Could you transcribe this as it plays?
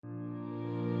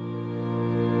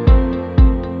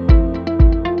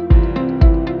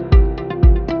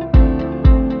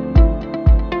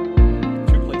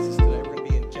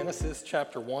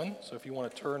chapter 1. So if you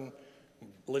want to turn,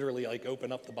 literally like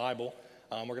open up the Bible,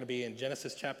 we're going to be in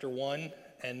Genesis chapter 1,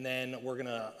 and then we're going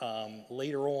to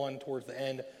later on towards the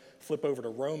end flip over to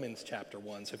Romans chapter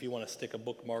 1. So if you want to stick a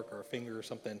bookmark or a finger or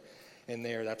something in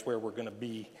there, that's where we're going to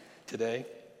be today.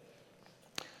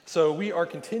 So we are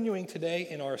continuing today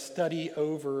in our study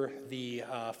over the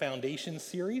Foundation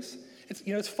series.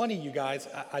 It's funny, you guys.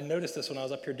 I noticed this when I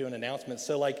was up here doing announcements.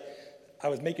 So I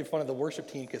was making fun of the worship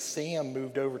team because Sam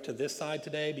moved over to this side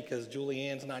today because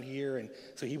Julianne's not here, and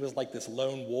so he was like this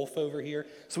lone wolf over here.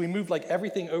 So we moved like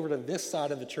everything over to this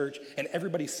side of the church, and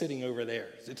everybody's sitting over there.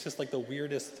 It's just like the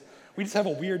weirdest. We just have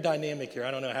a weird dynamic here. I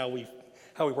don't know how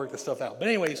we work this stuff out. But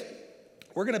anyways,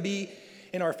 we're going to be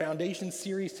in our Foundation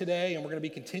series today, and we're going to be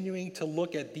continuing to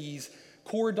look at these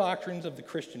core doctrines of the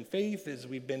Christian faith as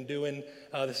we've been doing.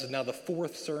 This is now the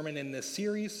fourth sermon in this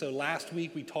series. So last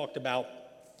week we talked about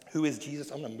who is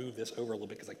Jesus. I'm going to move this over a little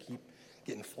bit because I keep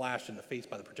getting flashed in the face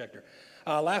by the projector.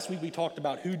 Last week we talked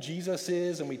about who Jesus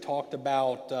is, and we talked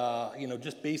about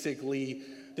just basically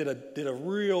did a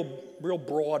real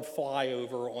broad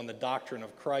flyover on the doctrine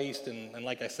of Christ. And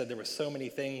like I said, there were so many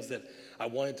things that I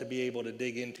wanted to be able to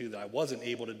dig into that I wasn't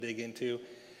able to dig into.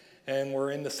 And we're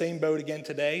in the same boat again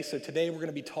today. So today we're going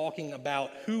to be talking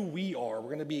about who we are.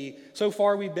 So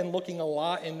far we've been looking a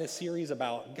lot in this series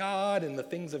about God and the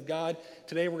things of God.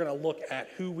 Today we're going to look at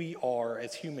who we are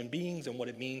as human beings and what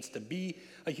it means to be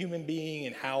a human being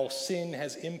and how sin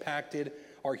has impacted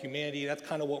our humanity. That's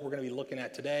kind of what we're going to be looking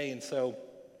at today. And so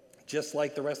just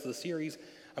like the rest of the series,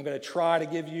 I'm going to try to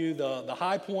give you the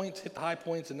high points, hit the high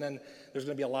points, and then there's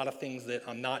going to be a lot of things that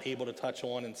I'm not able to touch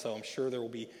on, and so I'm sure there will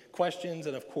be questions,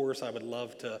 and of course I would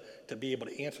love to be able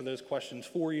to answer those questions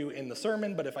for you in the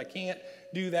sermon, but if I can't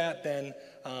do that, then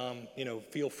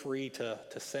feel free to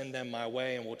send them my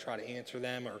way, and we'll try to answer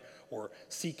them or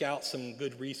seek out some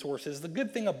good resources. The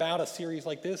good thing about a series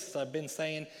like this, as I've been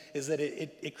saying, is that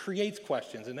it creates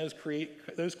questions, and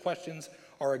those questions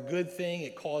are a good thing.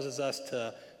 It causes us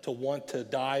to want to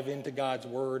dive into God's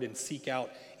word and seek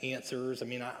out answers. I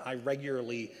mean, I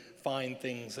regularly find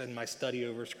things in my study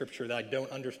over scripture that I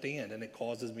don't understand, and it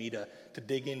causes me to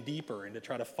dig in deeper and to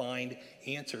try to find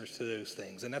answers to those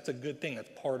things. And that's a good thing. That's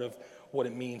part of what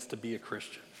it means to be a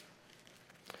Christian.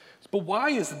 But why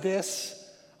is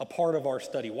this a part of our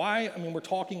study? We're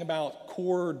talking about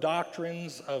core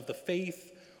doctrines of the faith.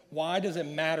 Why does it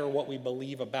matter what we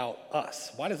believe about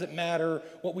us? Why does it matter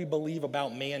what we believe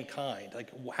about mankind?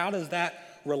 How does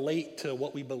that relate to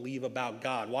what we believe about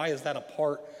God? Why is that a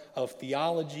part of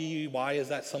theology? Why is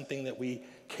that something that we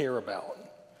care about?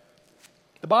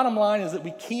 The bottom line is that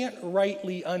we can't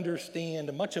rightly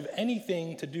understand much of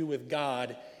anything to do with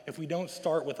God if we don't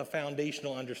start with a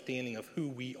foundational understanding of who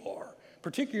we are,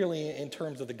 particularly in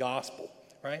terms of the gospel,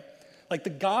 right? The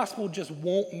gospel just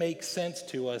won't make sense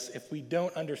to us if we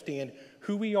don't understand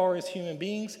who we are as human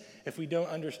beings, if we don't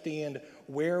understand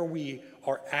where we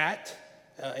are at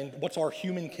and what's our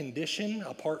human condition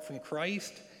apart from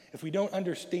Christ. If we don't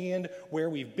understand where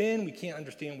we've been, we can't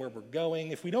understand where we're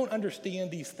going. If we don't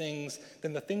understand these things,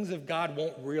 then the things of God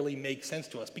won't really make sense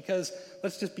to us, because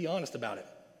let's just be honest about it.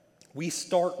 We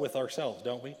start with ourselves,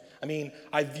 don't we?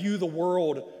 I view the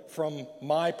world from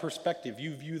my perspective.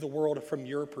 You view the world from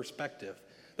your perspective.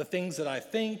 The things that I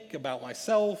think about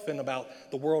myself and about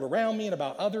the world around me and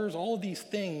about others, all of these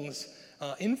things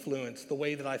influence the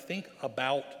way that I think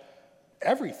about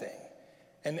everything.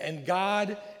 And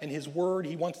God and His Word,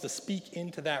 He wants to speak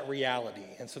into that reality.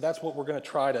 And so that's what we're going to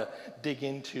try to dig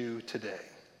into today.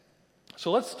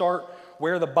 So let's start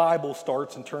where the Bible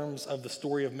starts in terms of the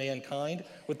story of mankind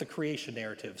with the creation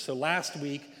narrative. So last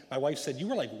week, my wife said, you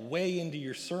were way into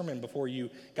your sermon before you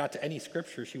got to any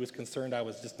scripture. She was concerned I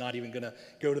was just not even going to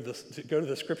go to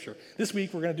the scripture. This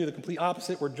week, we're going to do the complete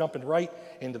opposite. We're jumping right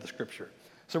into the scripture.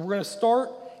 So we're going to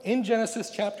start in Genesis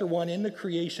chapter 1 in the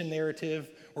creation narrative.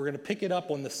 We're going to pick it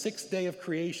up on the sixth day of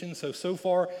creation. So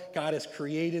far, God has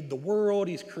created the world.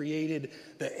 He's created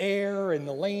the air and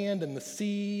the land and the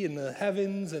sea and the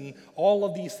heavens and all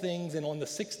of these things. And on the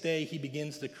sixth day, He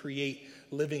begins to create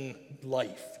living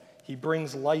life. He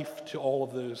brings life to all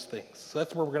of those things. So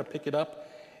that's where we're going to pick it up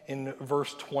in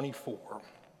verse 24.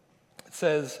 It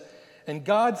says, "And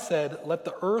God said, let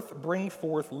the earth bring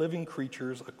forth living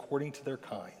creatures according to their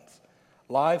kinds,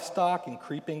 livestock and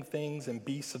creeping things and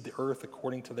beasts of the earth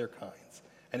according to their kinds.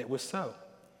 And it was so.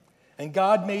 And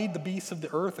God made the beasts of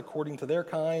the earth according to their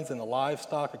kinds, and the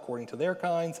livestock according to their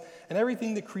kinds, and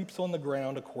everything that creeps on the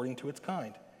ground according to its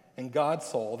kind. And God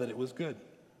saw that it was good.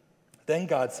 Then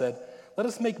God said, let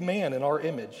us make man in our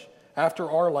image, after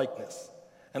our likeness,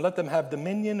 And let them have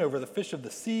dominion over the fish of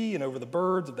the sea, and over the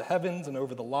birds of the heavens, and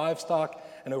over the livestock,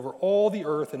 and over all the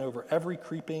earth, and over every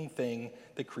creeping thing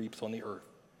that creeps on the earth.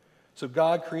 So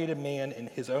God created man in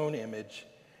his own image.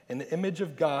 In the image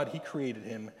of God he created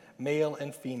him, male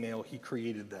and female he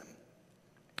created them.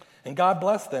 And God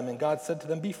blessed them, and God said to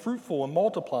them, be fruitful and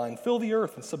multiply, and fill the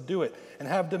earth and subdue it, and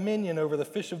have dominion over the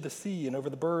fish of the sea, and over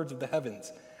the birds of the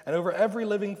heavens, and over every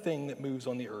living thing that moves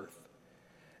on the earth.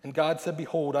 And God said,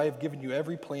 behold, I have given you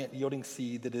every plant yielding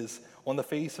seed that is on the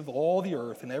face of all the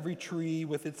earth, and every tree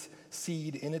with its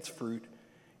seed in its fruit.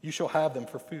 You shall have them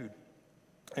for food.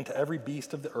 And to every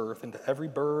beast of the earth, and to every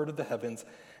bird of the heavens,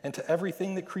 and to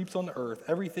everything that creeps on the earth,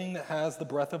 everything that has the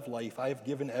breath of life, I have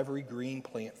given every green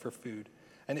plant for food.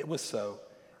 And it was so.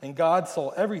 And God saw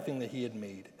everything that he had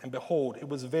made, and behold, it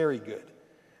was very good.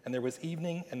 And there was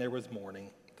evening and there was morning,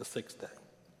 the sixth day.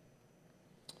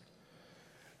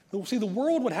 See, the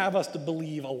world would have us to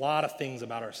believe a lot of things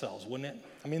about ourselves, wouldn't it?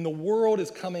 I mean, the world is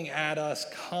coming at us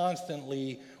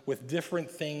constantly with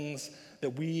different things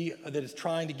that is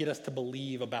trying to get us to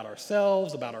believe about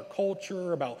ourselves, about our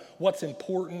culture, about what's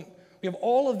important. We have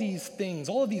all of these things,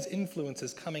 all of these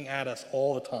influences coming at us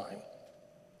all the time.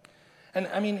 And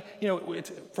I mean,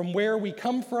 it's from where we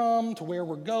come from to where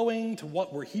we're going to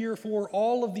what we're here for,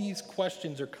 all of these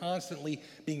questions are constantly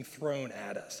being thrown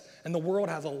at us. And the world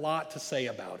has a lot to say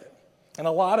about it. And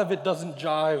a lot of it doesn't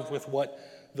jive with what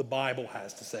the Bible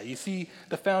has to say. You see,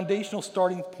 the foundational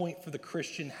starting point for the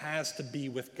Christian has to be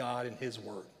with God and his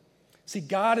word. See,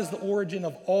 God is the origin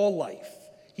of all life.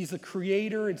 He's the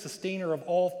creator and sustainer of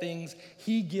all things.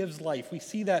 He gives life. We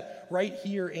see that right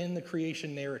here in the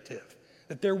creation narrative.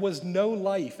 That there was no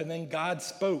life, and then God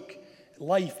spoke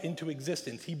life into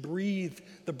existence. He breathed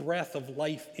the breath of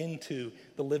life into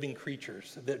the living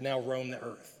creatures that now roam the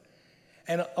earth.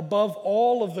 And above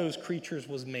all of those creatures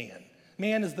was man.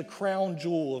 Man is the crown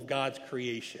jewel of God's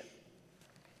creation.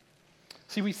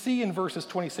 See, we see in verses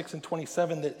 26 and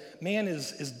 27 that man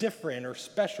is different or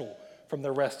special from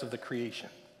the rest of the creation.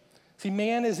 See,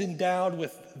 man is endowed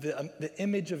with the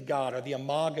image of God, or the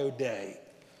imago Dei.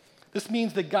 This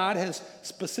means that God has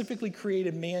specifically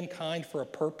created mankind for a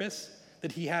purpose,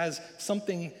 that he has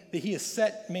something, that he has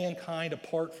set mankind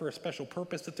apart for a special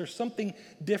purpose, that there's something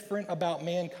different about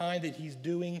mankind, that he's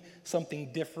doing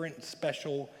something different,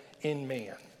 special in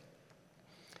man.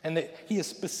 And that he has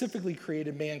specifically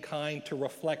created mankind to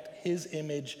reflect his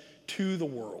image to the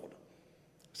world.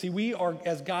 See, we are,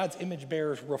 as God's image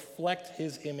bearers, reflect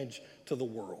his image to the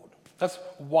world. That's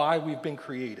why we've been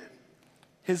created.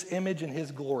 His image and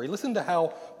his glory. Listen to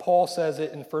how Paul says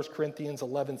it in 1 Corinthians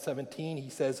 11:17. He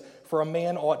says, for a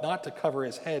man ought not to cover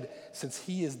his head, since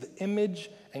he is the image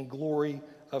and glory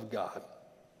of God.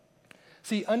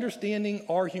 See, understanding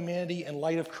our humanity in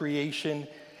light of creation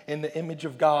in the image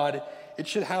of God, it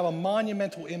should have a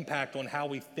monumental impact on how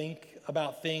we think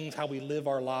about things, how we live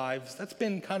our lives. That's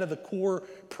been kind of the core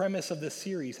premise of this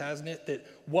series, hasn't it? That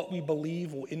what we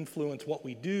believe will influence what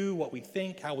we do, what we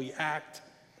think, how we act.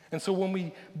 And so when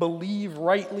we believe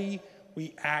rightly,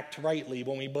 we act rightly.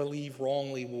 When we believe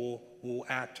wrongly, we'll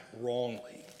act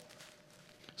wrongly.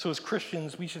 So as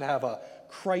Christians, we should have a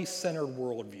Christ-centered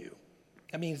worldview.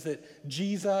 That means that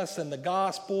Jesus and the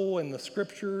gospel and the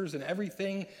scriptures and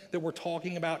everything that we're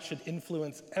talking about should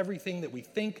influence everything that we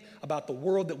think about the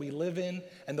world that we live in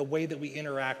and the way that we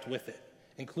interact with it,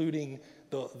 including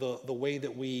the way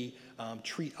that we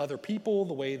treat other people,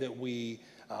 the way that we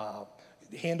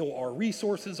handle our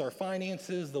resources, our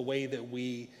finances, the way that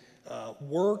we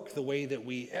work, the way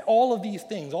that all of these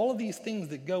things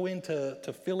that go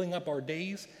into filling up our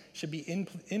days should be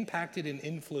impacted and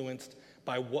influenced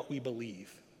by what we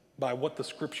believe, by what the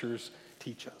scriptures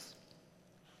teach us.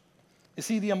 You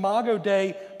see, the Imago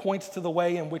Dei points to the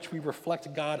way in which we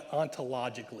reflect God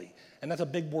ontologically. And that's a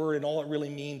big word, and all it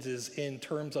really means is in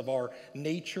terms of our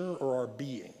nature or our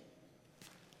being.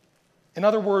 In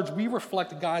other words, we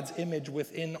reflect God's image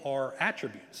within our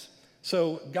attributes.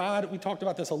 So God, we talked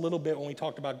about this a little bit when we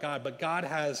talked about God, but God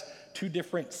has two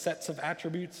different sets of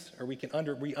attributes, or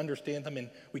we understand them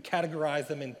and we categorize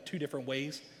them in two different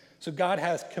ways. So God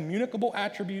has communicable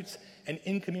attributes and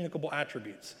incommunicable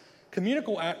attributes.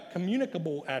 Communicable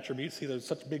attributes, see, those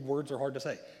such big words are hard to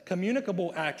say.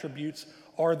 Communicable attributes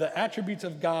are the attributes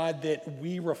of God that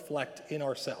we reflect in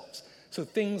ourselves. So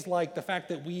things like the fact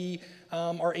that we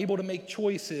are able to make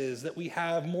choices, that we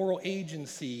have moral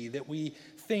agency, that we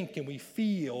think and we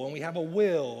feel, and we have a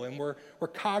will, and we're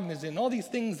cognizant, all these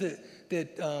things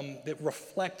that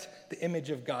reflect the image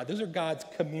of God. Those are God's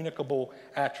communicable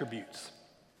attributes.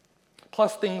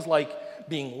 Plus things like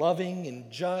being loving and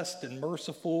just and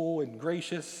merciful and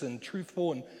gracious and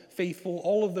truthful and faithful.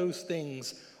 All of those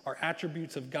things are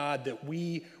attributes of God that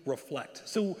we reflect.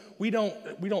 So we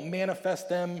don't manifest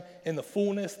them in the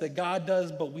fullness that God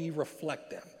does, but we reflect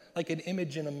them like an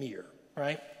image in a mirror,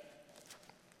 right?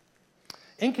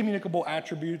 Incommunicable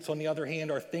attributes, on the other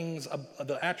hand, are things,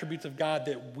 the attributes of God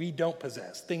that we don't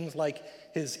possess. Things like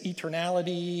his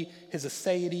eternality, his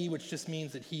aseity, which just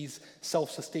means that he's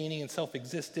self-sustaining and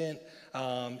self-existent.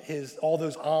 All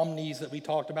those omnis that we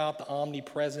talked about, the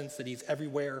omnipresence, that he's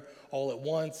everywhere all at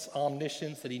once.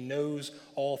 Omniscience, that he knows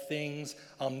all things.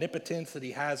 Omnipotence, that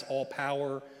he has all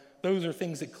power. Those are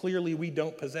things that clearly we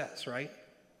don't possess, right?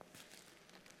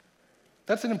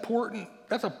 That's an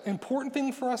important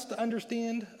thing for us to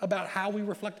understand about how we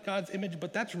reflect God's image,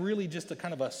 but that's really just a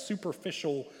kind of a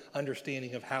superficial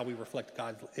understanding of how we reflect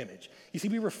God's image. You see,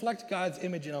 we reflect God's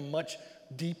image in a much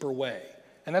deeper way,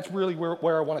 and that's really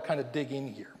where I want to kind of dig in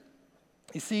here.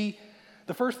 You see,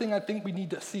 the first thing I think we need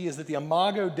to see is that the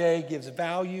Imago Dei gives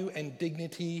value and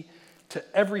dignity to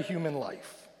every human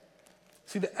life.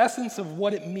 See, the essence of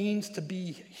what it means to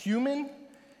be human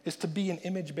is to be an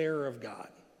image bearer of God.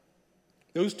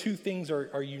 Those two things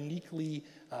are uniquely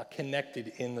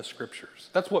connected in the scriptures.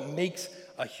 That's what makes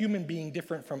a human being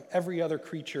different from every other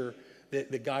creature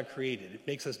that God created. It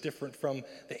makes us different from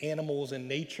the animals in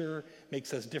nature,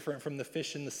 makes us different from the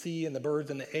fish in the sea and the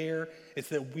birds in the air. It's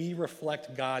that we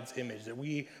reflect God's image, that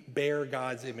we bear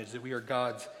God's image, that we are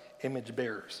God's image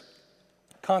bearers.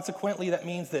 Consequently, that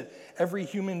means that every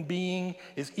human being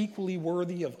is equally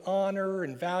worthy of honor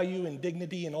and value and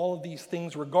dignity and all of these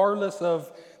things, regardless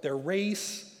of their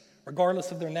race,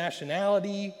 regardless of their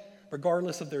nationality,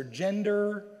 regardless of their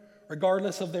gender,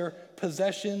 regardless of their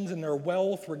possessions and their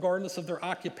wealth, regardless of their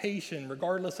occupation,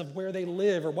 regardless of where they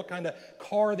live or what kind of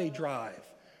car they drive,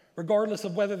 regardless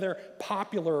of whether they're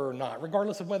popular or not,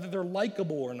 regardless of whether they're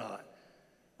likable or not,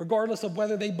 regardless of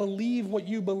whether they believe what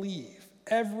you believe.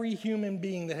 Every human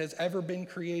being that has ever been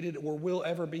created or will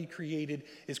ever be created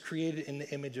is created in the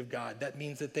image of God. That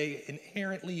means that they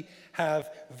inherently have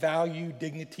value,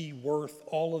 dignity, worth,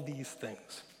 all of these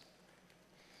things.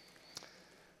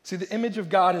 See, the image of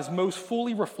God is most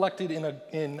fully reflected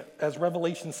in as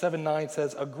Revelation 7:9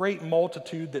 says, a great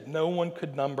multitude that no one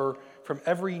could number from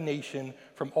every nation,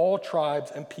 from all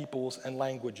tribes and peoples and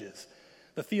languages.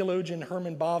 The theologian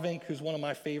Herman Bavinck, who's one of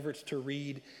my favorites to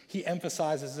read, he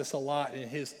emphasizes this a lot in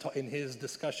his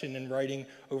discussion and writing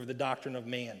over the doctrine of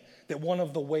man, that one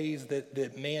of the ways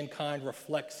that mankind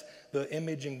reflects the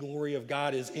image and glory of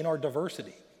God is in our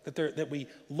diversity, that we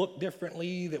look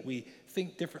differently, that we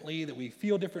think differently, that we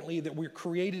feel differently, that we're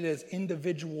created as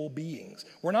individual beings.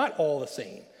 We're not all the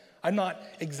same. I'm not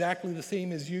exactly the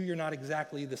same as you. You're not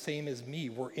exactly the same as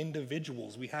me. We're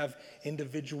individuals. We have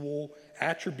individual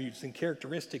attributes and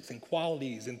characteristics and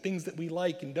qualities and things that we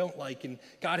like and don't like. And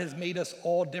God has made us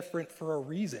all different for a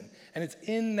reason. And it's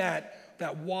in that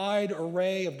wide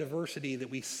array of diversity that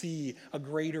we see a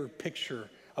greater picture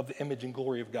of the image and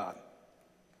glory of God.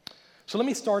 So let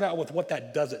me start out with what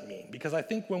that doesn't mean, because I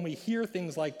think when we hear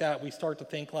things like that, we start to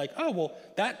think like, oh, well,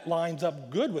 that lines up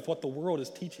good with what the world is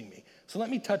teaching me. So let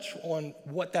me touch on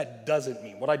what that doesn't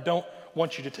mean, what I don't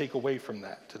want you to take away from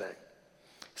that today.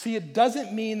 See, it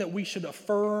doesn't mean that we should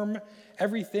affirm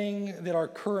everything that our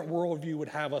current worldview would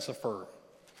have us affirm.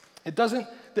 It doesn't,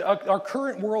 our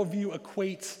current worldview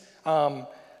equates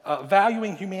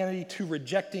valuing humanity to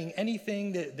rejecting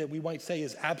anything that we might say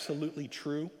is absolutely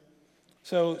true.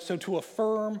 So to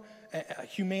affirm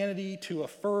humanity, to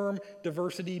affirm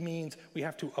diversity means we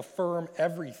have to affirm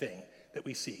everything that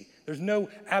we see. There's no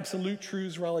absolute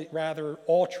truths, rather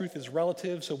all truth is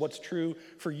relative. So what's true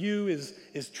for you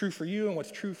is true for you, and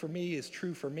what's true for me is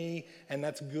true for me, and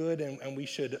that's good, and we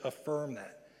should affirm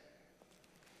that.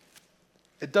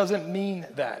 It doesn't mean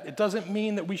that. It doesn't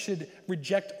mean that we should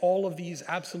reject all of these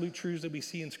absolute truths that we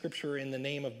see in Scripture in the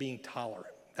name of being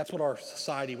tolerant. That's what our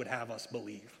society would have us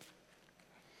believe.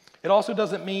 It also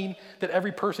doesn't mean that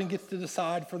every person gets to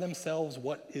decide for themselves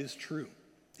what is true.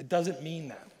 It doesn't mean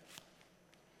that.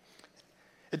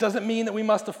 It doesn't mean that we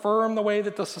must affirm the way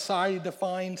that the society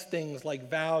defines things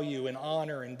like value and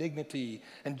honor and dignity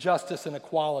and justice and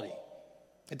equality.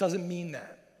 It doesn't mean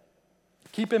that.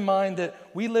 Keep in mind that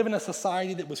we live in a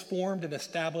society that was formed and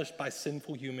established by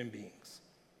sinful human beings.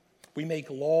 We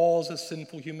make laws as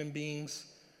sinful human beings.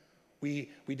 We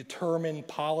determine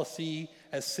policy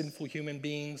as sinful human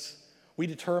beings. We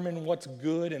determine what's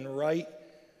good and right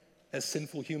as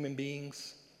sinful human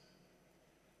beings.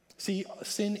 See,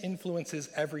 sin influences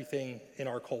everything in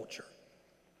our culture.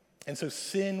 And so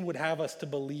sin would have us to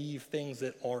believe things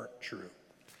that aren't true.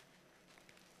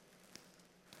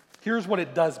 Here's what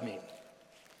it does mean.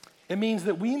 It means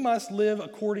that we must live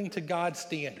according to God's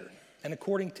standard and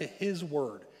according to his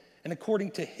word and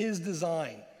according to his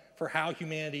design for how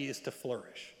humanity is to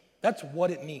flourish. That's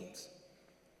what it means.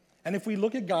 And if we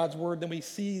look at God's word, then we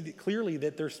see clearly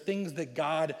that there's things that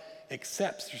God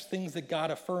accepts, there's things that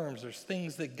God affirms, there's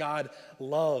things that God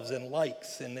loves and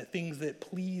likes, and the things that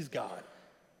please God.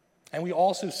 And we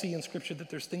also see in Scripture that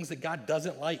there's things that God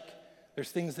doesn't like. There's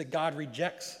things that God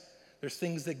rejects. There's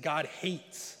things that God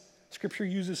hates. Scripture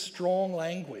uses strong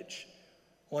language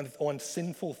on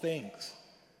sinful things.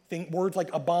 Words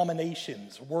like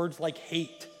abominations, words like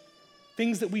hate,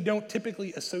 things that we don't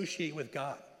typically associate with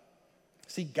God.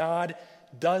 See, God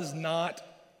does not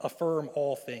affirm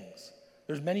all things.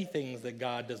 There's many things that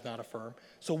God does not affirm.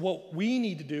 So what we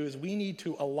need to do is we need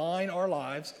to align our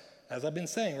lives, as I've been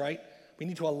saying, right? We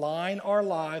need to align our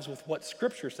lives with what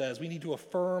Scripture says. We need to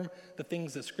affirm the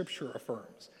things that Scripture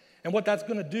affirms. And what that's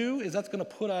going to do is that's going to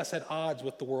put us at odds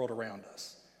with the world around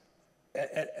us.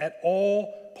 At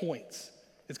all points,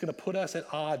 it's going to put us at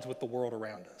odds with the world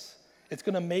around us. It's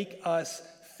going to make us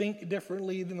think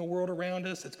differently than the world around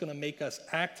us. It's going to make us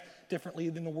act differently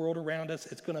than the world around us.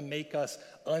 It's going to make us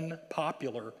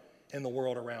unpopular in the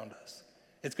world around us.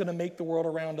 It's going to make the world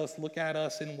around us look at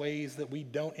us in ways that we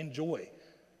don't enjoy.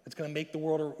 It's going to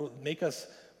make us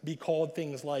be called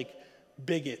things like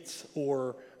bigots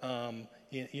or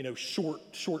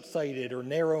short-sighted or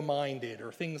narrow-minded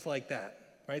or things like that.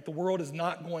 Right? The world is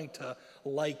not going to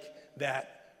like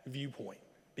that viewpoint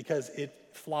because it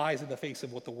flies in the face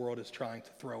of what the world is trying to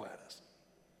throw at us.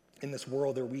 In this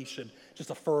world where we should just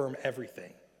affirm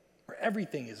everything, where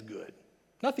everything is good.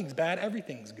 Nothing's bad,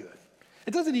 everything's good.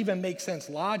 It doesn't even make sense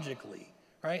logically,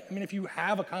 right? I mean, if you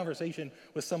have a conversation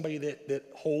with somebody that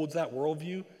holds that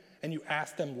worldview and you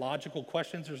ask them logical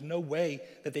questions, there's no way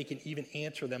that they can even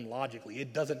answer them logically.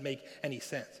 It doesn't make any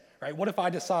sense, right? What if I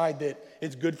decide that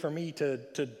it's good for me to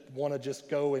want to just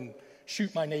go and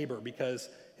shoot my neighbor because,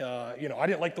 I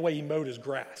didn't like the way he mowed his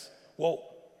grass? Well,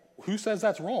 who says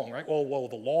that's wrong, right? Well,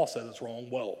 the law says it's wrong.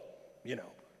 Well,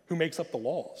 who makes up the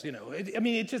laws?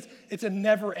 It's a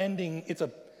never-ending,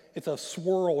 it's a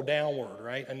swirl downward,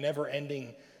 right? A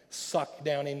never-ending suck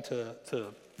down into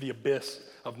the abyss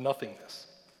of nothingness.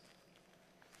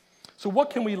 So what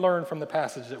can we learn from the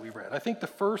passage that we read? I think the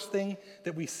first thing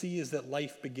that we see is that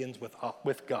life begins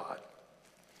with God.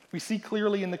 We see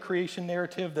clearly in the creation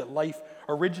narrative that life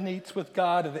originates with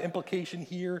God, and the implication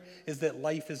here is that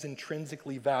life is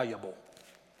intrinsically valuable.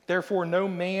 Therefore, no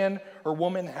man or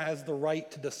woman has the right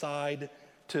to decide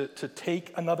to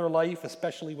take another life,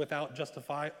 especially without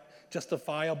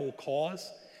justifiable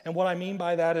cause. And what I mean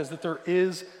by that is that there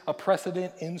is a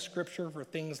precedent in Scripture for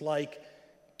things like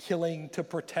killing to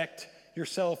protect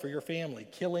yourself or your family,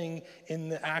 killing in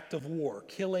the act of war,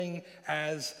 killing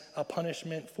as a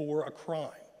punishment for a crime.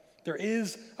 There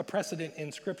is a precedent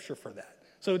in Scripture for that.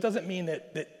 So it doesn't mean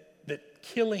that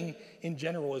killing in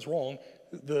general is wrong.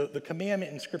 The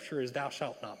commandment in Scripture is thou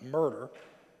shalt not murder,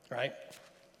 right?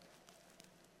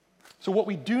 So what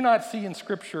we do not see in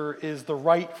Scripture is the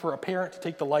right for a parent to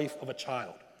take the life of a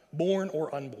child, born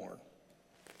or unborn.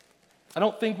 I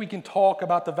don't think we can talk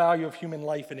about the value of human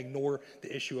life and ignore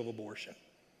the issue of abortion.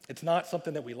 It's not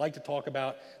something that we like to talk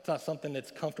about. It's not something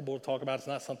that's comfortable to talk about. It's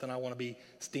not something I want to be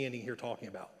standing here talking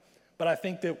about. But I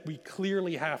think that we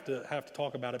clearly have to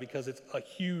talk about it because it's a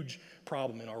huge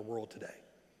problem in our world today.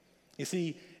 You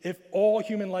see, if all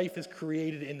human life is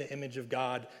created in the image of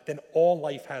God, then all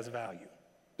life has value.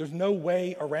 There's no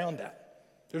way around that.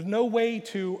 There's no way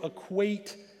to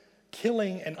equate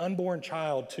killing an unborn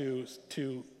child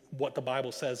to what the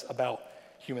Bible says about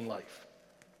human life.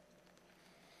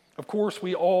 Of course,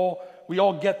 we all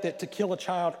get that to kill a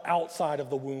child outside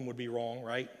of the womb would be wrong,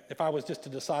 right? If I was just to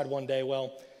decide one day,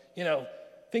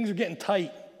 things are getting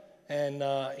tight, and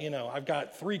I've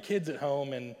got 3 kids at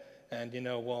home, and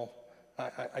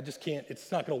I just can't. It's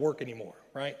not going to work anymore,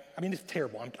 right? I mean, it's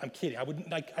terrible. I'm kidding.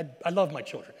 I love my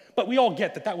children, but we all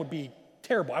get that would be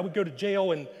terrible. I would go to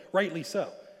jail, and rightly so.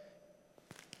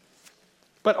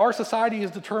 But our society has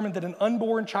determined that an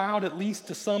unborn child, at least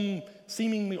to some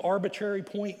seemingly arbitrary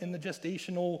point in the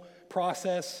gestational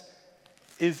process,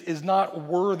 is not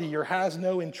worthy or has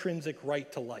no intrinsic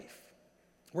right to life.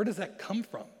 Where does that come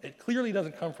from? It clearly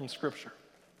doesn't come from Scripture.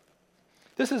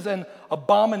 This is an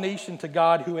abomination to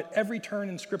God, who at every turn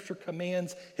in Scripture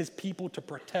commands his people to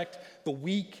protect the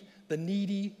weak, the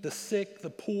needy, the sick,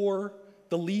 the poor,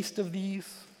 the least of these.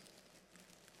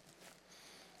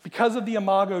 Because of the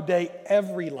Imago Dei,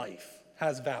 every life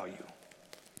has value.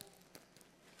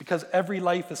 Because every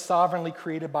life is sovereignly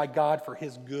created by God for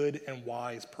his good and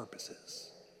wise purposes.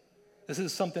 This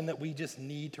is something that we just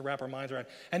need to wrap our minds around.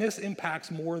 And this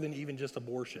impacts more than even just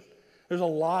abortion. There's a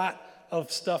lot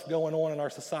of stuff going on in our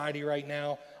society right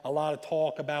now, a lot of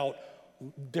talk about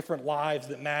different lives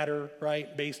that matter,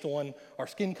 right, based on our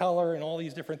skin color and all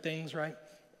these different things, right?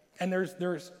 And there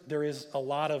is a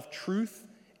lot of truth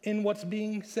in what's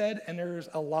being said, and there's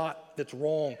a lot that's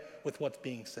wrong with what's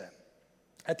being said.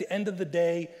 At the end of the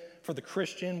day, for the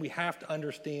Christian, we have to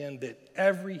understand that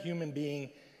every human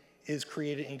being is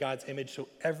created in God's image, so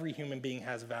every human being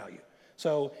has value.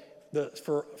 So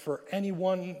for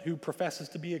anyone who professes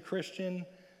to be a Christian,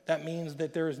 that means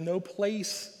that there is no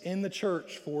place in the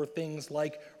church for things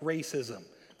like racism.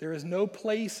 There is no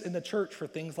place in the church for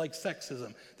things like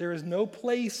sexism. There is no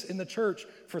place in the church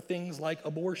for things like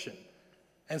abortion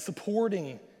and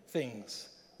supporting things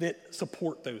that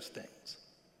support those things.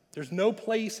 There's no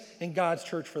place in God's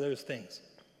church for those things.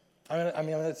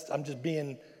 I'm just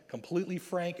being completely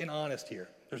frank and honest here.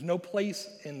 There's no place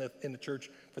in the church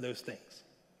for those things.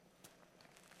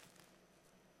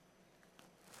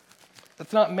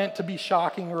 That's not meant to be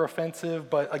shocking or offensive,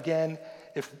 but again,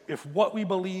 if what we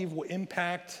believe will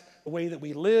impact the way that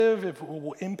we live, if it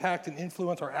will impact and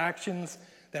influence our actions,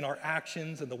 then our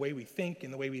actions and the way we think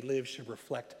and the way we live should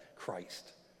reflect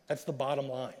Christ. That's the bottom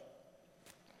line.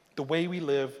 The way we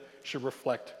live should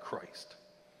reflect Christ.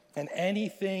 And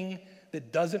anything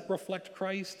that doesn't reflect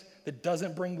Christ, that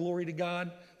doesn't bring glory to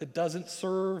God, that doesn't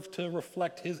serve to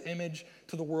reflect his image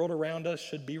to the world around us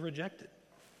should be rejected.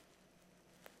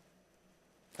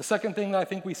 The second thing that I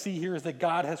think we see here is that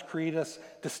God has created us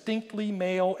distinctly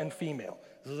male and female.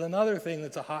 This is another thing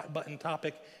that's a hot button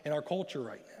topic in our culture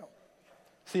right now.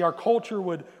 See, our culture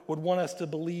would want us to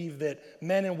believe that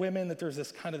men and women, that there's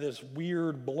this kind of this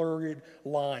weird blurred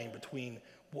line between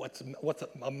what's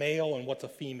a male and what's a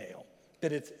female.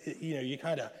 That you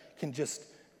kind of can just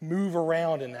move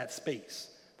around in that space.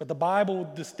 But the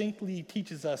Bible distinctly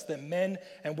teaches us that men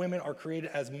and women are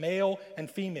created as male and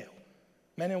female.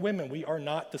 Men and women, we are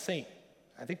not the same.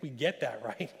 I think we get that,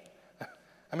 right?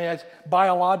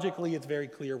 Biologically, it's very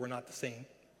clear we're not the same.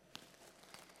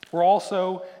 We're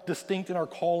also distinct in our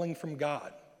calling from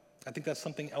God. I think that's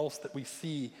something else that we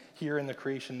see here in the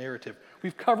creation narrative.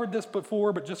 We've covered this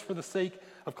before, but just for the sake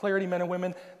of clarity, men and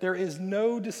women, there is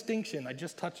no distinction, I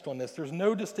just touched on this, there's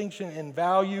no distinction in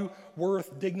value,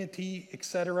 worth, dignity,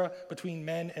 etc. between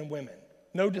men and women.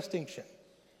 No distinction.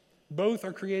 Both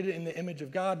are created in the image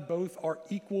of God. Both are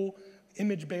equal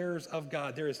image bearers of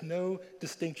God. There is no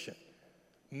distinction.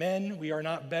 Men, we are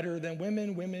not better than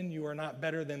women. Women, you are not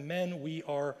better than men. We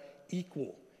are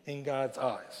equal in God's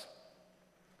eyes.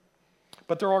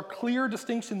 But there are clear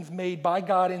distinctions made by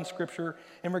God in Scripture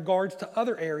in regards to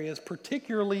other areas,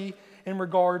 particularly in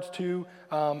regards to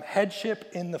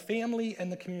headship in the family and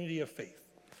the community of faith.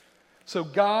 So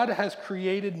God has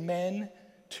created men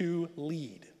to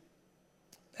lead.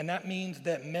 And that means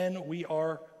that men, we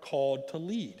are called to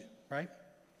lead, right?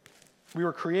 We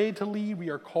were created to lead. We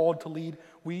are called to lead.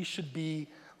 We should be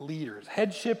leaders.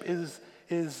 Headship this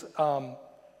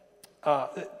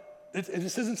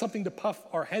isn't something to puff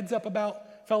our heads up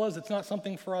about, fellas. It's not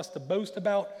something for us to boast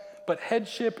about. But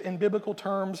headship in biblical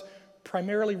terms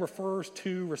primarily refers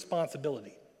to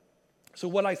responsibility. So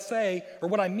what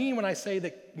I mean when I say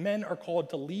that men are called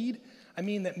to lead, I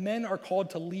mean that men are called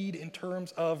to lead in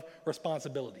terms of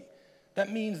responsibility. That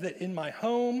means that in my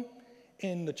home,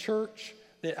 in the church,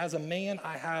 that as a man,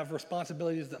 I have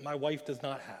responsibilities that my wife does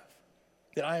not have.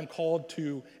 That I am called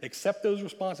to accept those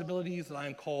responsibilities, that I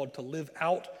am called to live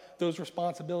out those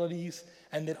responsibilities,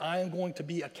 and that I am going to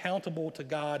be accountable to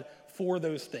God for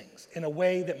those things in a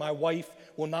way that my wife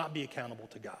will not be accountable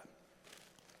to God.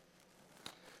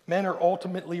 Men are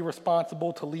ultimately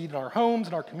responsible to lead in our homes,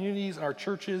 in our communities, in our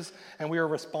churches, and we are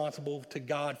responsible to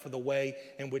God for the way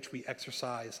in which we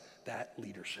exercise that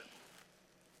leadership.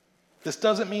 This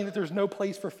doesn't mean that there's no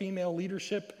place for female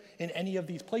leadership in any of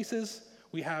these places.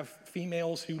 We have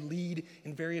females who lead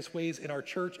in various ways in our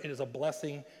church. It is a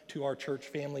blessing to our church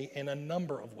family in a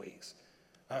number of ways.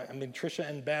 Tricia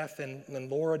and Beth and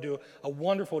Laura do a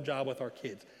wonderful job with our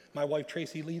kids. My wife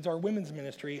Tracy leads our women's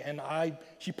ministry, and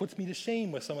she puts me to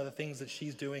shame with some of the things that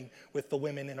she's doing with the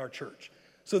women in our church.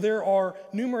 So there are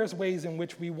numerous ways in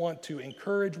which we want to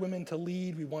encourage women to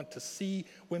lead. We want to see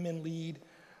women lead.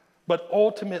 But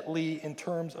ultimately, in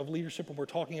terms of leadership, when we're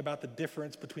talking about the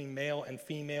difference between male and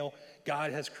female,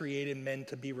 God has created men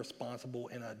to be responsible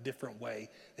in a different way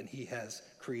than he has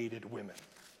created women.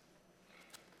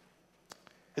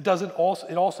 It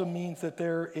also means that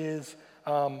there is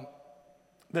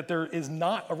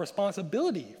not a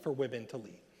responsibility for women to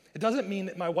lead. It doesn't mean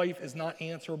that my wife is not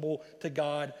answerable to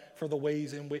God for the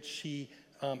ways in which she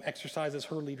exercises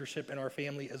her leadership in our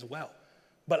family as well.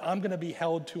 But I'm going to be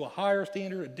held to a higher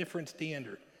standard, a different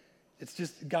standard. It's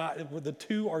just God, the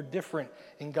two are different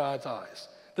in God's eyes.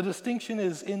 The distinction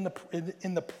is in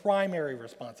the primary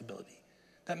responsibility.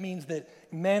 That means that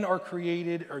men are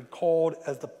created or called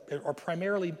are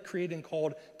primarily created and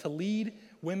called to lead.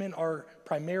 Women are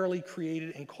primarily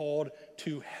created and called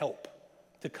to help,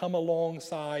 to come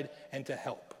alongside and to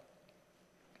help,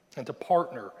 and to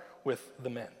partner with the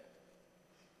men.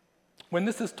 When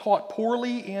this is taught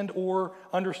poorly and or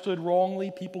understood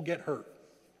wrongly, people get hurt.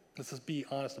 Let's just be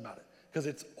honest about it. Because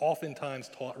it's oftentimes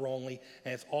taught wrongly,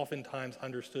 and it's oftentimes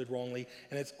understood wrongly,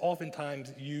 and it's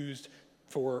oftentimes used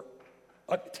for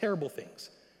terrible things.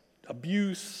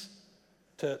 Abuse,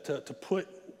 to put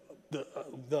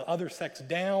the other sex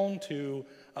down, to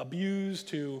abuse,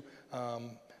 to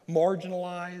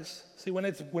marginalize. See, when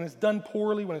it's done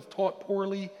poorly, when it's taught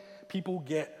poorly, people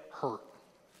get hurt.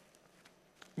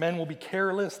 Men will be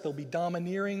careless, they'll be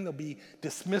domineering, they'll be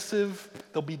dismissive,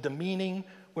 they'll be demeaning.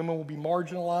 Women will be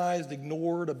marginalized,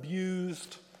 ignored,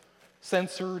 abused,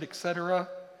 censored, etc.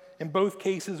 In both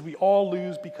cases, we all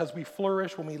lose because we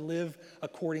flourish when we live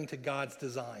according to God's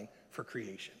design for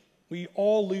creation. We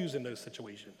all lose in those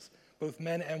situations, both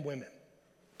men and women.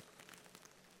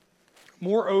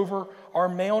 Moreover, our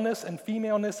maleness and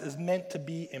femaleness is meant to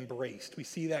be embraced. We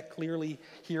see that clearly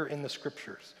here in the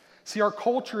scriptures. See, our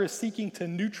culture is seeking to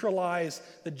neutralize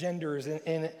the genders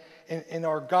in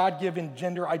our God-given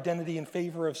gender identity in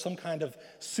favor of some kind of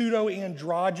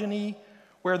pseudo-androgyny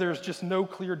where there's just no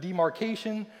clear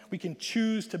demarcation. We can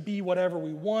choose to be whatever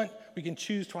we want. We can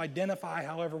choose to identify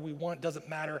however we want. Doesn't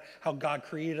matter how God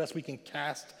created us. We can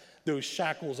cast those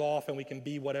shackles off and we can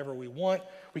be whatever we want.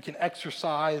 We can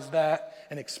exercise that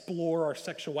and explore our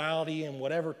sexuality in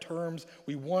whatever terms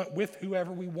we want, with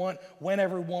whoever we want,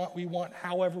 whenever we want,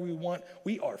 however we want.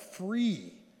 We are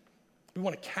free. We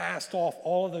want to cast off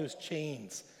all of those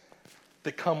chains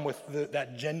that come with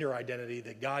that gender identity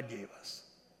that God gave us.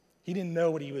 He didn't know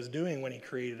what he was doing when he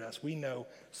created us. We know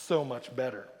so much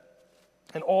better.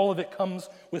 And all of it comes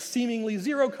with seemingly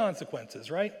zero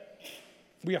consequences, right?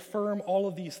 We affirm all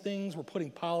of these things. We're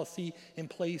putting policy in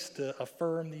place to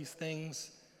affirm these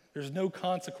things. There's no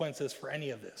consequences for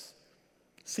any of this,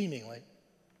 seemingly.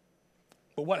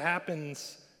 But what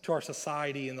happens to our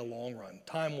society in the long run?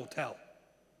 Time will tell,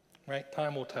 right?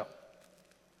 Time will tell.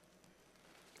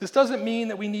 This doesn't mean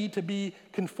that we need to be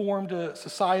conformed to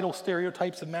societal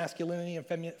stereotypes of masculinity and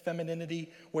femininity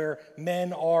where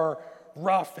men are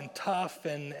rough and tough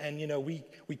and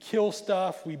we kill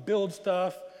stuff, we build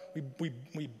stuff,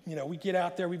 we get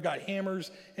out there, we've got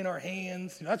hammers in our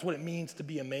hands. That's what it means to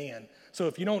be a man. So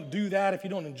if you don't do that, if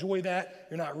you don't enjoy that,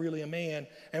 you're not really a man.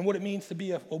 And what it means to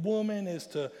be a woman is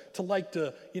to like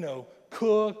to,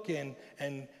 cook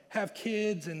and have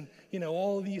kids and,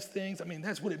 all of these things. I mean,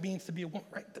 that's what it means to be a woman,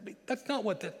 right? That's not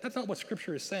what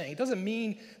Scripture is saying. It doesn't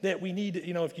mean that we need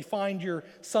to, if you find your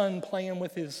son playing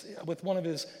with one of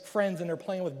his friends and they're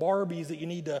playing with Barbies, that you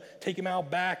need to take him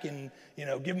out back and,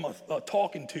 give him a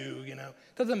talking to, It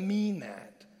doesn't mean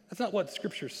that. That's not what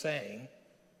Scripture's saying.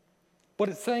 What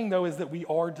it's saying, though, is that we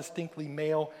are distinctly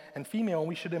male and female, and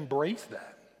we should embrace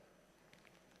that.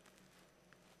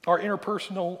 Our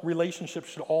interpersonal relationships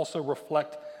should also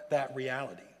reflect that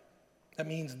reality. That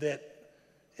means that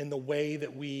in the way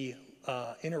that we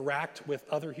interact with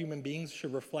other human beings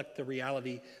should reflect the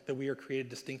reality that we are created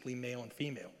distinctly male and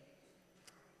female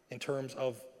in terms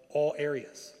of all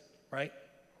areas, right?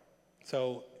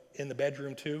 So in the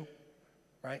bedroom too,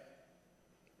 right?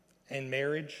 In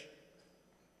marriage,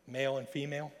 male and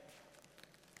female.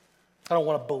 I don't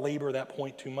want to belabor that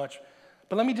point too much,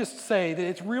 but let me just say that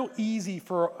it's real easy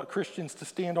for Christians to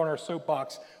stand on our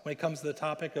soapbox when it comes to the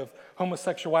topic of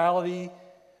homosexuality.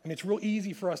 I mean, it's real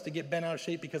easy for us to get bent out of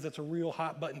shape because it's a real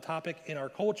hot button topic in our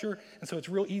culture, and so it's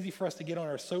real easy for us to get on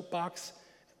our soapbox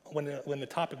when the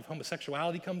topic of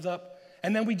homosexuality comes up,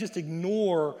 and then we just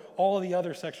ignore all of the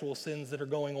other sexual sins that are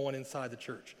going on inside the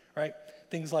church, right?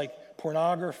 Things like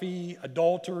pornography,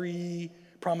 adultery,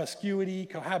 promiscuity,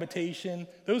 cohabitation.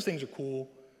 Those things are cool,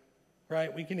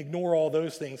 right? We can ignore all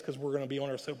those things because we're going to be on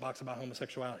our soapbox about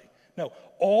homosexuality. No,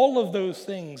 all of those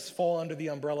things fall under the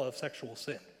umbrella of sexual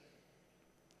sin.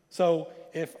 So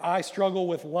if I struggle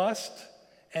with lust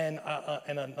and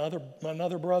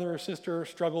another brother or sister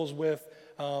struggles with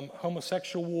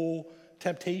homosexual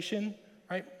temptation,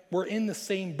 right? We're in the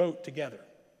same boat together.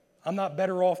 I'm not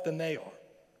better off than they are.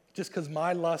 Just because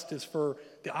my lust is for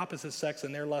the opposite sex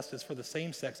and their lust is for the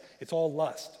same sex, it's all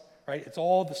lust, right? It's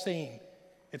all the same.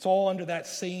 It's all under that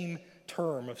same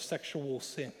term of sexual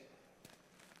sin.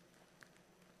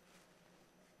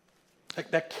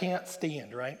 That can't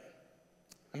stand, right?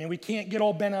 I mean, we can't get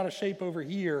all bent out of shape over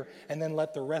here and then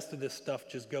let the rest of this stuff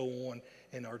just go on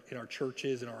in our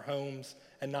churches, in our homes,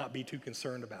 and not be too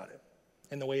concerned about it.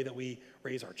 In the way that we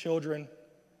raise our children.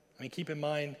 I mean, keep in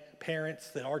mind, parents,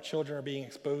 that our children are being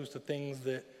exposed to things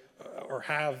that, or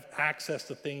have access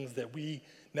to things that we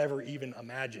never even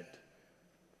imagined.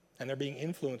 And they're being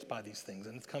influenced by these things,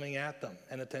 and it's coming at them,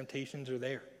 and the temptations are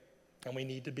there. And we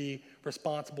need to be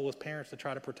responsible as parents to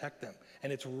try to protect them.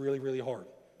 And it's really, really hard.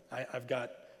 I've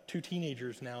got 2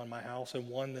 teenagers now in my house and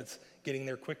one that's getting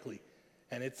there quickly.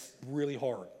 And it's really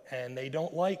hard. And they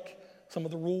don't like some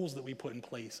of the rules that we put in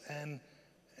place. And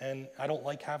I don't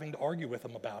like having to argue with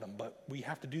them about them. But we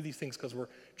have to do these things because we're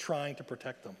trying to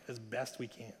protect them as best we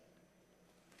can.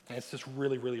 And it's just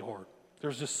really, really hard.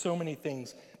 There's just so many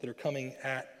things that are coming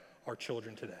at our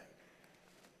children today.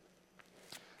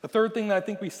 The third thing that I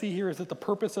think we see here is that the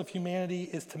purpose of humanity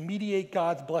is to mediate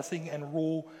God's blessing and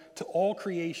rule to all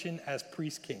creation as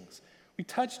priest kings. We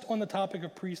touched on the topic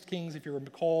of priest kings, if you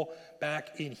recall,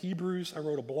 back in Hebrews. I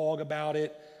wrote a blog about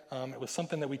it. It was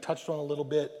something that we touched on a little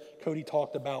bit. Cody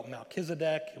talked about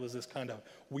Melchizedek. It was this kind of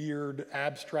weird,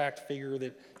 abstract figure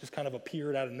that just kind of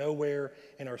appeared out of nowhere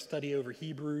in our study over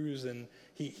Hebrews. And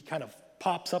he kind of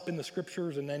pops up in the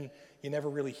scriptures, and then you never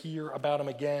really hear about him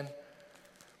again.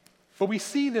 But we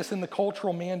see this in the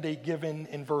cultural mandate given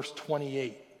in verse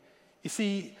 28. You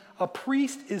see, a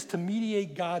priest is to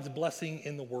mediate God's blessing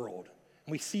in the world.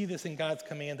 And we see this in God's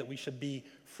command that we should be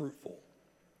fruitful.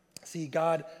 See,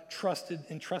 God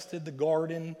entrusted the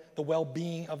garden, the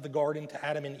well-being of the garden to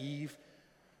Adam and Eve.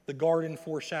 The garden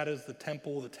foreshadows the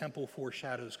temple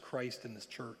foreshadows Christ in this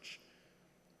church.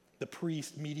 The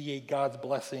priests mediate God's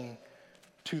blessing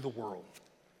to the world.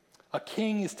 A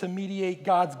king is to mediate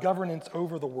God's governance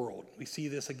over the world. We see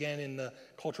this again in the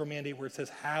cultural mandate where it says,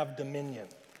 have dominion.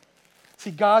 See,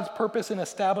 God's purpose in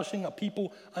establishing a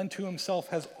people unto himself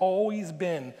has always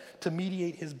been to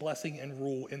mediate his blessing and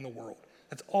rule in the world.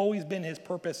 That's always been his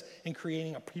purpose in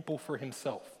creating a people for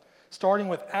himself, starting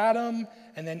with Adam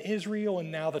and then Israel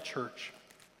and now the church.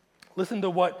 Listen to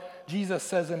what Jesus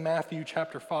says in Matthew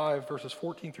chapter 5, verses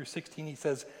 14 through 16. He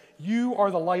says, you are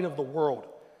the light of the world.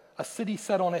 A city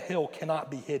set on a hill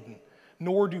cannot be hidden,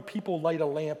 nor do people light a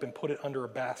lamp and put it under a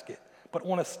basket, but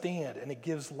on a stand, and it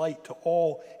gives light to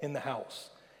all in the house.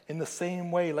 In the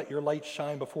same way, let your light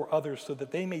shine before others so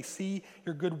that they may see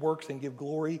your good works and give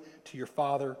glory to your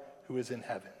Father who is in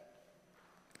heaven.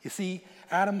 You see,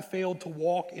 Adam failed to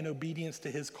walk in obedience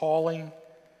to his calling,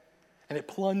 and it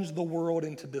plunged the world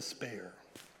into despair.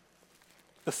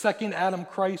 The second Adam,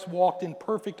 Christ, walked in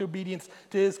perfect obedience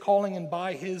to his calling, and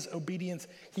by his obedience,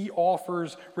 he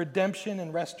offers redemption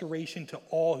and restoration to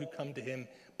all who come to him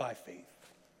by faith.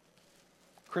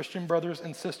 Christian brothers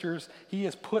and sisters, he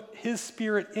has put his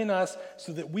Spirit in us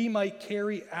so that we might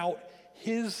carry out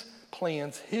his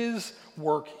plans, his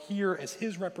work here as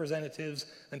his representatives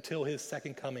until his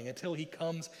second coming, until he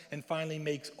comes and finally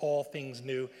makes all things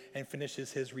new and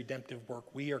finishes his redemptive work.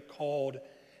 We are called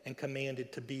and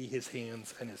commanded to be his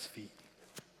hands and his feet.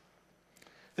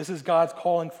 This is God's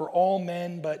calling for all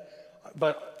men,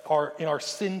 but in our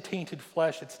sin-tainted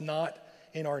flesh, it's not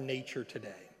in our nature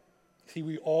today. See,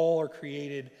 we all are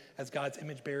created as God's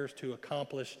image bearers to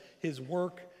accomplish his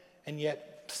work, and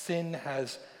yet sin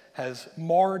has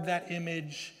marred that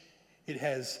image. It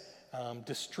has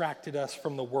distracted us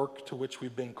from the work to which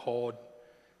we've been called.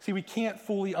 See, we can't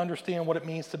fully understand what it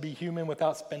means to be human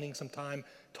without spending some time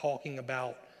talking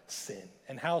about sin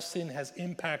and how sin has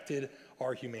impacted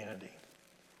our humanity.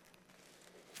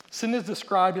 Sin is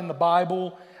described in the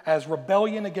Bible as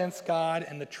rebellion against God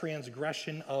and the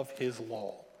transgression of his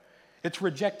law. It's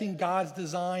rejecting God's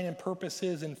design and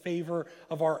purposes in favor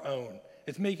of our own.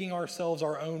 It's making ourselves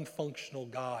our own functional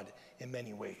God in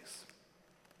many ways.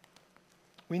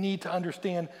 We need to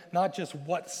understand not just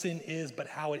what sin is, but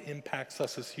how it impacts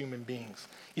us as human beings.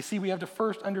 You see, we have to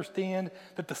first understand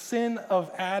that the sin of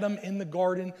Adam in the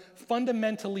garden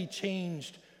fundamentally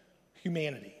changed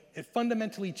humanity. It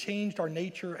fundamentally changed our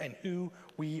nature and who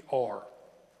we are,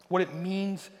 what it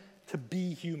means to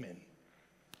be human.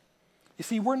 You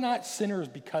see, we're not sinners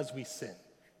because we sin,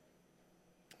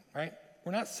 right?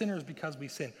 We're not sinners because we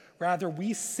sin. Rather,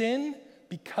 we sin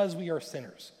because we are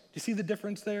sinners. Do you see the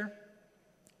difference there?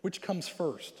 Which comes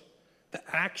first? The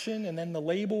action and then the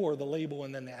label, or the label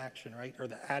and then the action, right? Or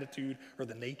the attitude or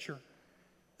the nature?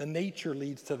 The nature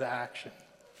leads to the action.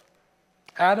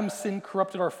 Adam's sin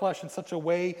corrupted our flesh in such a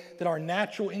way that our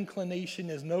natural inclination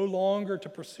is no longer to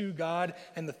pursue God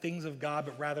and the things of God,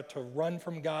 but rather to run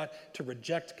from God, to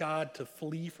reject God, to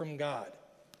flee from God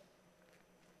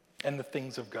and the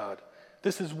things of God.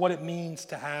 This is what it means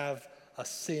to have a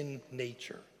sin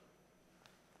nature.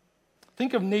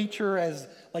 Think of nature as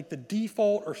like the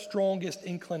default or strongest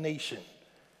inclination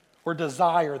or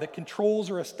desire that controls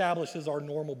or establishes our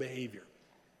normal behavior.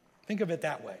 Think of it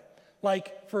that way.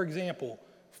 Like, for example,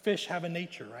 fish have a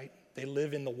nature, right? They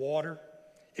live in the water.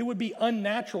 It would be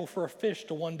unnatural for a fish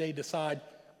to one day decide,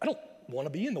 I don't want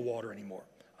to be in the water anymore.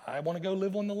 I want to go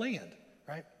live on the land,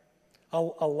 right? A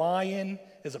lion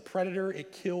is a predator.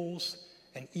 It kills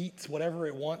and eats whatever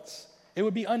it wants. It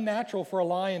would be unnatural for a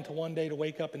lion to one day to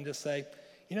wake up and just say,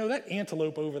 that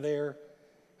antelope over there,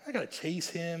 I got to chase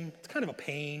him. It's kind of a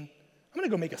pain. I'm going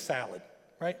to go make a salad,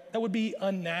 right? That would be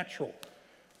unnatural.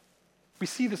 We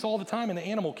see this all the time in the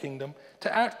animal kingdom.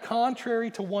 To act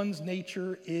contrary to one's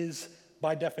nature is,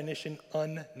 by definition,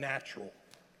 unnatural.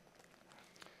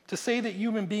 To say that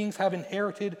human beings have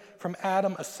inherited from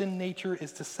Adam a sin nature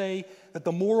is to say that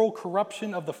the moral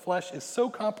corruption of the flesh is so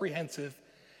comprehensive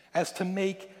as to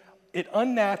make it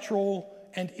unnatural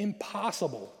and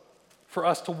impossible for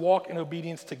us to walk in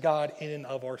obedience to God in and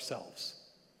of ourselves.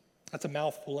 That's a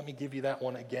mouthful. Let me give you that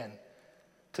one again.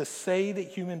 To say that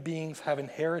human beings have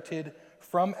inherited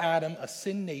from Adam a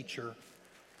sin nature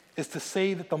is to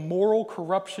say that the moral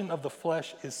corruption of the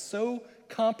flesh is so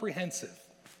comprehensive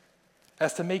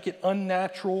as to make it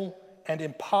unnatural and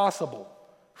impossible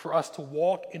for us to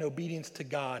walk in obedience to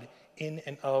God in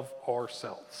and of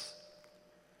ourselves.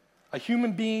 A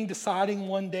human being deciding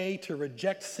one day to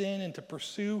reject sin and to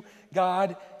pursue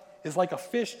God is like a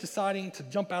fish deciding to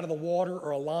jump out of the water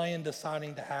or a lion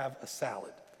deciding to have a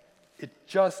salad. It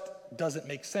just doesn't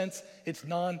make sense. It's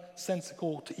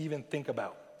nonsensical to even think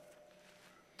about.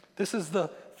 This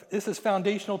is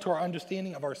foundational to our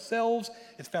understanding of ourselves.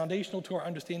 It's foundational to our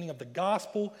understanding of the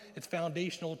gospel. It's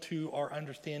foundational to our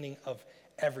understanding of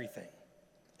everything.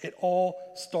 It all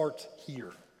starts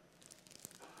here.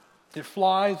 It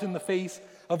flies in the face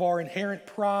of our inherent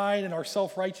pride and our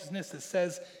self-righteousness that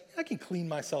says, I can clean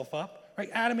myself up. Right?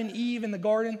 Adam and Eve in the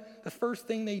garden, the first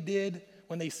thing they did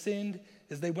when they sinned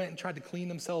is they went and tried to clean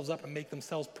themselves up and make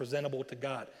themselves presentable to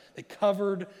God. They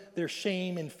covered their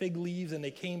shame in fig leaves and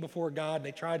they came before God and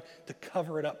they tried to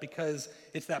cover it up because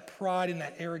it's that pride and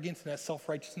that arrogance and that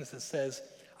self-righteousness that says,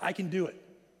 I can do it.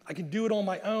 I can do it on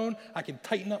my own. I can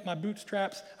tighten up my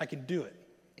bootstraps. I can do it.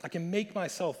 I can make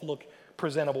myself look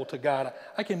presentable to God.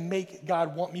 I can make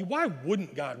God want me. Why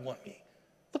wouldn't God want me?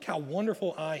 Look how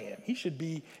wonderful I am. He should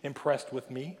be impressed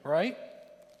with me, right?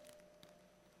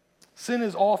 Sin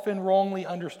is often wrongly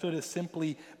understood as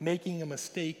simply making a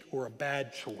mistake or a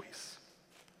bad choice.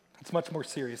 It's much more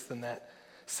serious than that.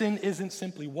 Sin isn't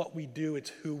simply what we do, it's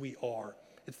who we are.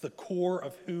 It's the core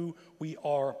of who we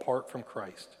are apart from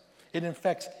Christ. It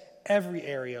infects every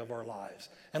area of our lives.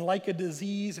 And like a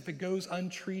disease, if it goes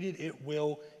untreated, it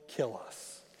will kill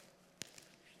us.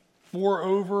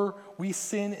 Moreover, we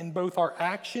sin in both our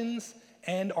actions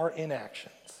and our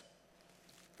inactions.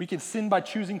 We can sin by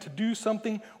choosing to do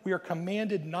something we are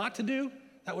commanded not to do.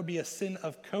 That would be a sin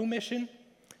of commission.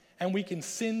 And we can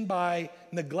sin by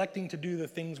neglecting to do the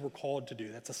things we're called to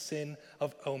do. That's a sin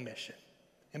of omission.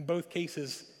 In both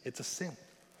cases, it's a sin.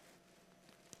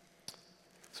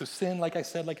 So sin, like I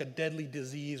said, like a deadly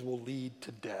disease will lead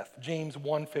to death. James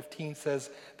 1:15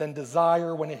 says, then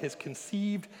desire, when it is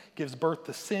conceived, gives birth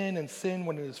to sin, and sin,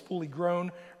 when it is fully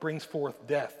grown, brings forth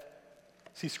death.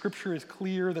 See, Scripture is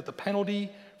clear that the penalty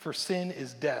for sin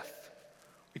is death.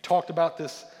 We talked about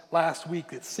this last week,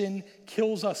 that sin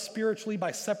kills us spiritually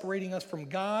by separating us from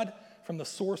God, from the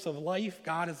source of life.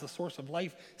 God is the source of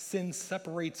life. Sin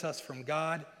separates us from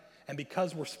God. And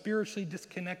because we're spiritually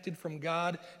disconnected from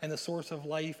God and the source of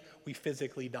life, we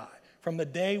physically die. From the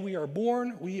day we are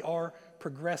born, we are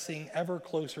progressing ever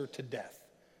closer to death.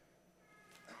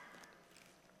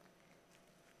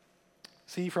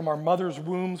 See, from our mother's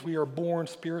wombs, we are born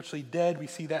spiritually dead. We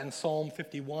see that in Psalm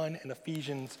 51 and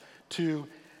Ephesians 2.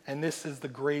 And this is the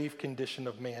grave condition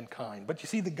of mankind. But you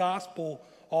see, the gospel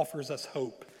offers us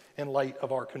hope in light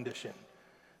of our condition.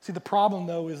 See, the problem,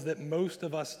 though, is that most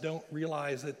of us don't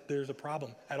realize that there's a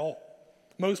problem at all.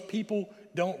 Most people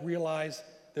don't realize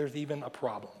there's even a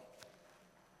problem.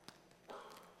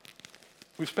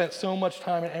 We've spent so much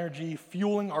time and energy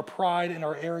fueling our pride and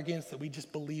our arrogance that we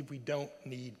just believe we don't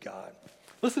need God.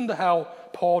 Listen to how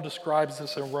Paul describes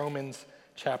this in Romans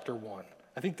chapter 1.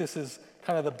 I think this is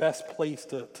kind of the best place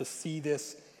to see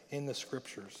this in the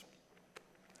Scriptures.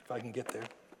 If I can get there.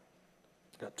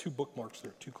 I've got two bookmarks that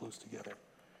are too close together.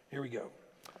 Here we go.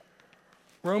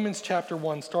 Romans chapter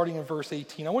 1, starting in verse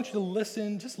 18. I want you to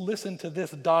listen to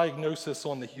this diagnosis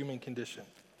on the human condition.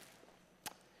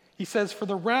 He says, for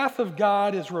the wrath of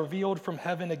God is revealed from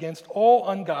heaven against all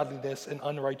ungodliness and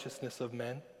unrighteousness of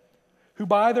men, who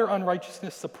by their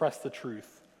unrighteousness suppress the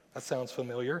truth. That sounds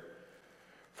familiar.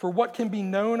 For what can be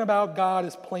known about God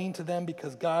is plain to them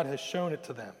because God has shown it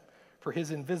to them. For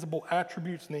his invisible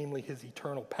attributes, namely his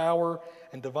eternal power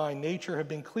and divine nature, have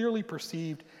been clearly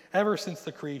perceived ever since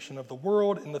the creation of the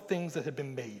world and the things that have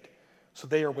been made. So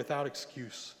they are without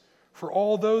excuse. For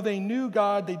although they knew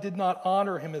God, they did not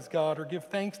honor him as God or give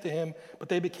thanks to him, but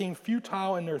they became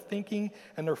futile in their thinking,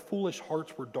 and their foolish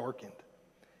hearts were darkened.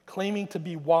 Claiming to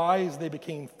be wise, they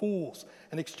became fools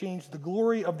and exchanged the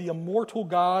glory of the immortal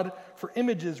God for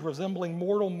images resembling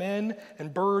mortal men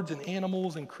and birds and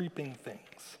animals and creeping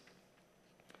things.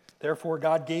 Therefore,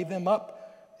 God gave them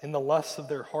up in the lusts of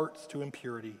their hearts to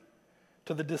impurity,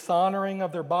 to the dishonoring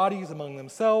of their bodies among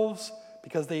themselves,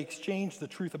 because they exchanged the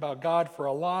truth about God for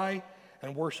a lie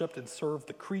and worshiped and served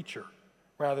the creature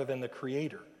rather than the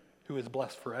Creator, who is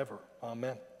blessed forever.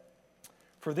 Amen.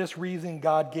 For this reason,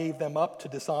 God gave them up to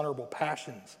dishonorable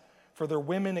passions. For their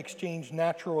women exchanged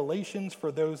natural relations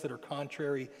for those that are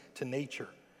contrary to nature.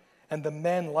 And the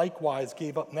men likewise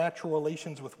gave up natural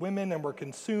relations with women and were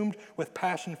consumed with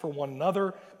passion for one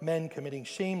another, men committing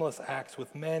shameless acts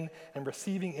with men and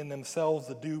receiving in themselves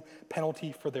the due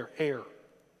penalty for their error.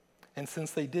 And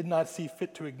since they did not see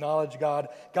fit to acknowledge God,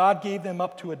 God gave them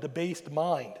up to a debased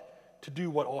mind to do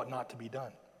what ought not to be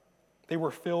done. They were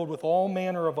filled with all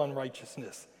manner of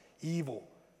unrighteousness, evil,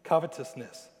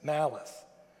 covetousness, malice.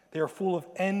 They are full of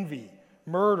envy,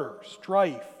 murder,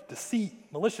 strife, deceit,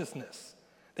 maliciousness.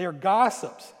 They are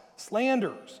gossips,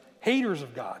 slanderers, haters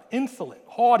of God, insolent,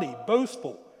 haughty,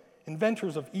 boastful,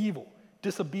 inventors of evil,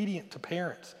 disobedient to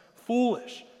parents,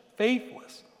 foolish,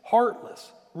 faithless,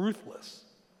 heartless, ruthless.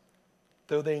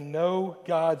 Though they know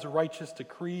God's righteous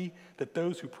decree that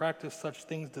those who practice such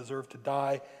things deserve to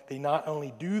die, they not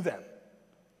only do them,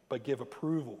 but give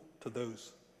approval to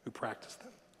those who practice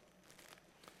them.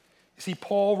 You see,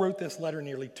 Paul wrote this letter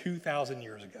nearly 2,000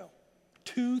 years ago.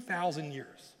 2,000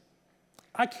 years.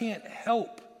 I can't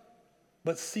help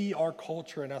but see our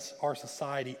culture and our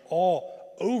society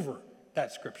all over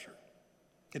that scripture.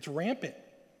 It's rampant.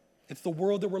 It's the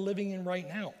world that we're living in right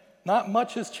now. Not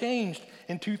much has changed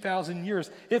in 2,000 years.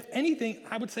 If anything,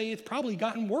 I would say it's probably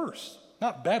gotten worse,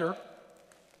 not better.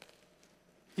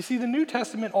 You see, the New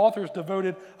Testament authors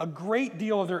devoted a great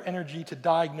deal of their energy to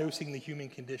diagnosing the human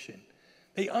condition.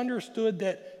 They understood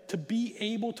that to be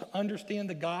able to understand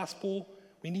the gospel,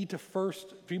 we need to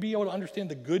first, to be able to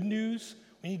understand the good news,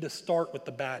 we need to start with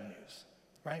the bad news,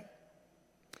 right?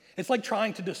 It's like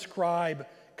trying to describe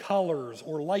colors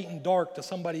or light and dark to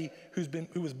somebody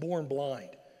who was born blind,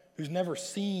 who's never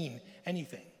seen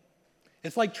anything.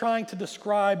 It's like trying to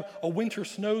describe a winter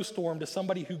snowstorm to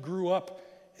somebody who grew up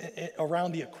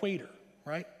around the equator,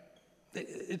 right?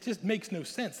 It just makes no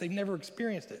sense. They've never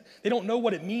experienced it. They don't know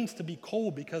what it means to be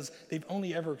cold because they've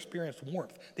only ever experienced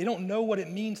warmth. They don't know what it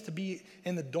means to be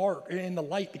in the dark, in the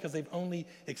light, because they've only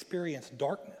experienced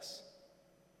darkness.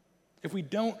 If we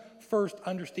don't first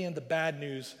understand the bad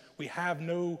news, we have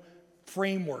no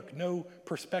framework, no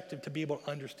perspective to be able to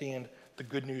understand the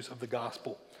good news of the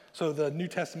gospel. So the New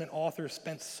Testament authors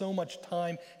spent so much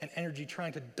time and energy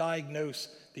trying to diagnose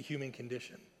the human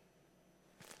condition.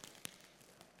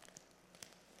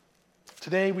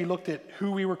 Today we looked at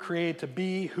who we were created to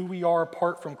be, who we are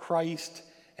apart from Christ,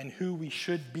 and who we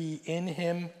should be in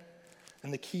him.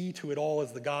 And the key to it all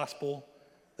is the gospel.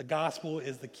 The gospel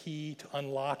is the key to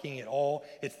unlocking it all.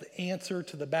 It's the answer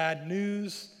to the bad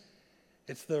news.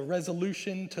 It's the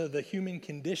resolution to the human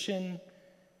condition.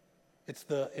 It's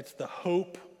the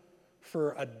hope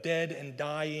for a dead and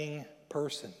dying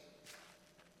person.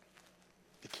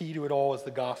 The key to it all is the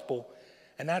gospel.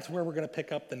 And that's where we're going to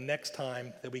pick up the next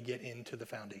time that we get into the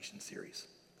Foundation series.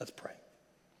 Let's pray.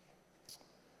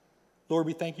 Lord,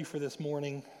 we thank you for this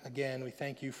morning. Again, we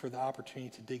thank you for the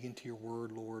opportunity to dig into your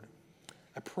word, Lord.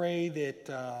 I pray that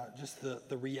just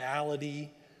the reality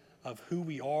of who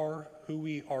we are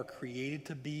created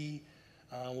to be,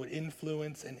 would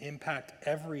influence and impact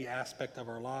every aspect of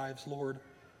our lives, Lord.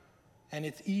 And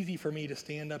it's easy for me to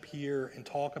stand up here and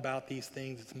talk about these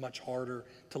things. It's much harder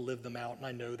to live them out, and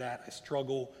I know that. I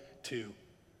struggle too,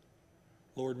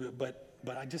 Lord,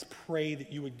 but I just pray that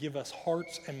you would give us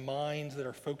hearts and minds that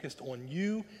are focused on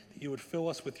you, that you would fill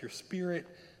us with your spirit,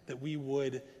 that we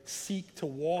would seek to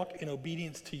walk in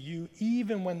obedience to you,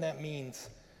 even when that means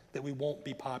that we won't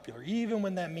be popular, even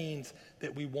when that means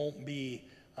that we won't be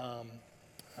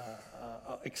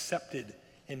accepted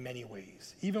in many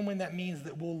ways, even when that means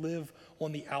that we'll live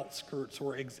on the outskirts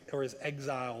or as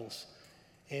exiles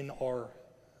in our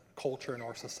culture and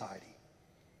our society.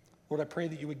 Lord, I pray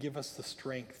that you would give us the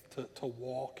strength to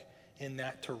walk in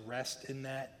that, to rest in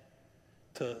that,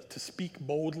 to speak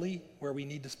boldly where we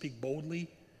need to speak boldly,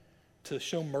 to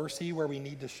show mercy where we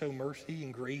need to show mercy,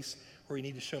 and grace where we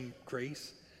need to show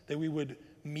grace, that we would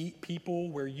meet people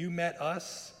where you met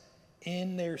us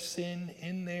in their sin,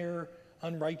 in their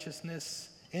unrighteousness,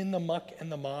 in the muck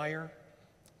and the mire,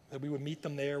 that we would meet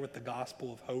them there with the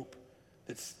gospel of hope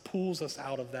that pulls us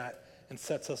out of that and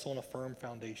sets us on a firm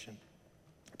foundation.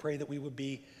 I pray that we would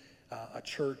be a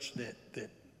church that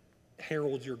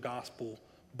heralds your gospel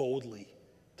boldly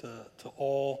to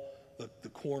all the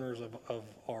corners of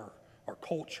our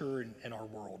culture and our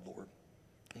world, Lord.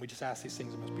 And we just ask these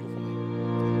things in the most beautiful name.